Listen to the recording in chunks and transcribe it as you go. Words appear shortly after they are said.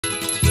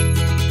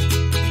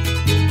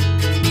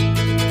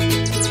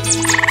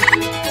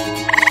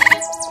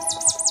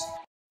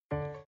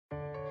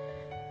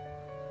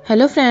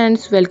Hello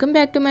friends, welcome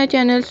back to my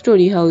channel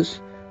Story House.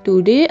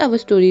 Today our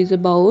story is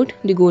about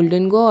the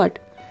golden goat.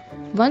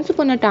 Once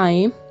upon a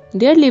time,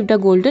 there lived a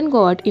golden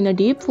goat in a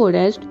deep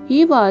forest.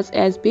 He was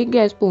as big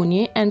as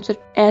pony and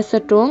as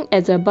strong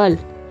as a bull.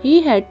 He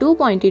had two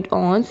pointed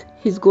horns.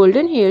 His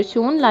golden hair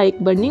shone like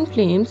burning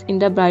flames in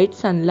the bright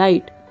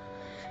sunlight.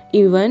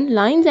 Even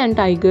lions and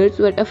tigers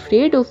were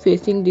afraid of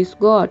facing this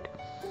goat.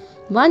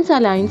 Once a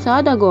lion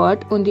saw the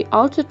goat on the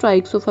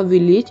outskirts of a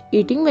village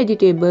eating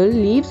vegetable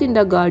leaves in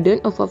the garden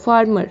of a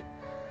farmer.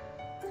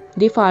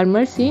 The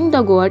farmer, seeing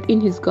the goat in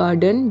his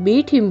garden,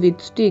 beat him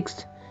with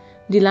sticks.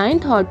 The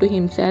lion thought to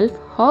himself,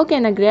 "How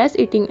can a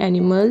grass-eating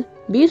animal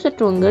be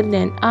stronger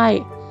than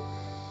I?"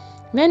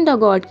 When the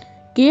goat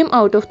came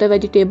out of the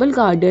vegetable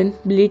garden,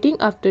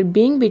 bleating after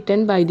being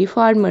bitten by the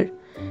farmer,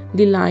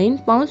 the lion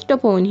pounced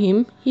upon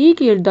him. He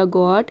killed the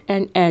goat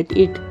and ate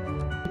it.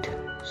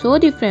 So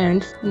the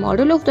friends,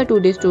 moral of the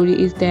today's story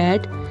is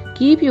that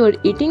keep your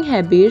eating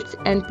habits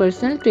and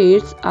personal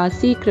traits a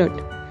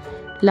secret.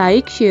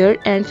 Like, share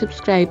and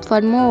subscribe for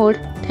more.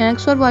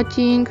 Thanks for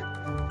watching.